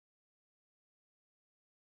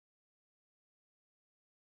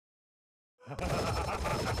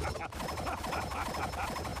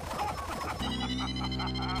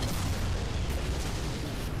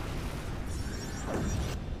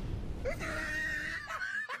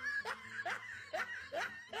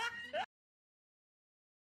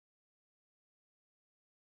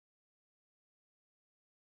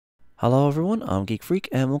Hello everyone, I'm Geek Freak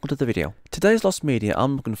and welcome to the video. Today's lost media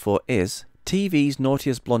I'm looking for is TV's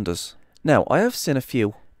naughtiest blunders. Now, I have seen a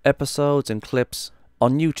few episodes and clips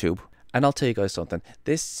on YouTube, and I'll tell you guys something.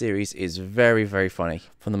 This series is very, very funny.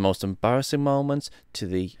 From the most embarrassing moments to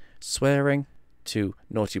the swearing to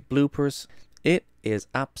naughty bloopers, it is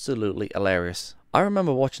absolutely hilarious. I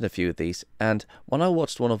remember watching a few of these, and when I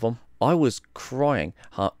watched one of them, I was crying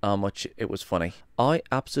how much it was funny. I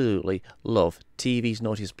absolutely love TV's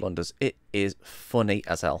naughtiest blunders. It is funny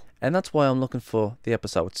as hell. And that's why I'm looking for the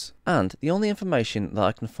episodes. And the only information that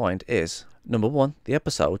I can find is, number one, the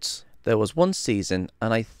episodes. There was one season,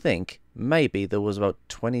 and I think maybe there was about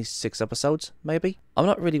 26 episodes, maybe? I'm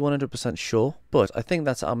not really 100% sure, but I think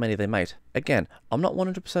that's how many they made. Again, I'm not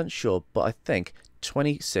 100% sure, but I think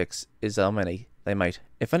 26 is how many they made.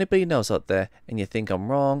 If anybody knows out there and you think I'm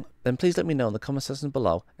wrong, then please let me know in the comment section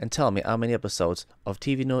below and tell me how many episodes of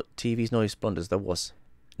TV's Naughtiest Blunders there was.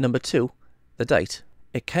 Number two, the date.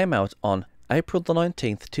 It came out on April the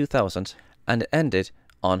 19th, 2000, and it ended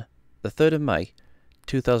on the 3rd of May,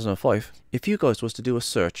 2005. If you guys was to do a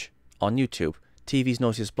search on YouTube, TV's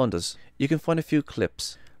Naughtiest Blunders, you can find a few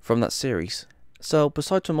clips from that series. So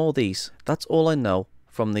besides from all these, that's all I know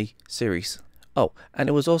from the series. Oh, and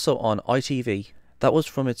it was also on ITV. That was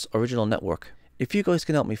from its original network. If you guys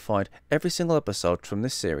can help me find every single episode from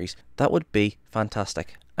this series, that would be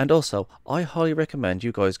fantastic. And also, I highly recommend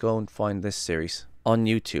you guys go and find this series on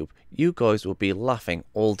YouTube. You guys will be laughing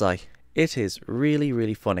all day. It is really,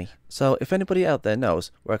 really funny. So if anybody out there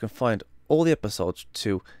knows where I can find all the episodes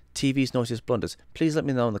to TV's Naughtiest Blunders, please let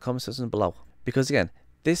me know in the comment section below. Because again,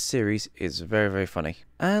 this series is very, very funny.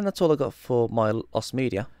 And that's all I got for my lost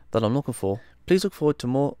media that I'm looking for. Please look forward to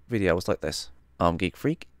more videos like this. I'm Geek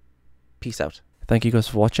Freak. Peace out. Thank you guys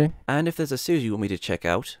for watching. And if there's a series you want me to check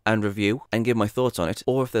out and review and give my thoughts on it,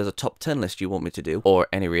 or if there's a top 10 list you want me to do, or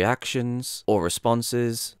any reactions, or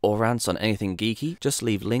responses, or rants on anything geeky, just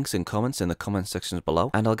leave links and comments in the comment sections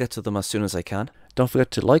below, and I'll get to them as soon as I can. Don't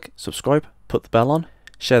forget to like, subscribe, put the bell on,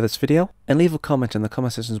 share this video, and leave a comment in the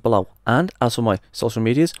comment sections below. And as for my social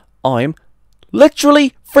medias, I'm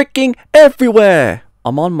literally freaking everywhere!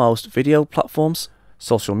 I'm on most video platforms,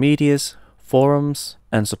 social medias, forums,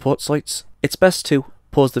 and support sites. It's best to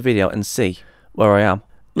pause the video and see where I am.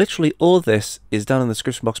 Literally all of this is down in the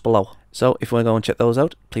description box below. So if you want to go and check those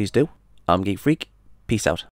out, please do. I'm Geek Freak. Peace out.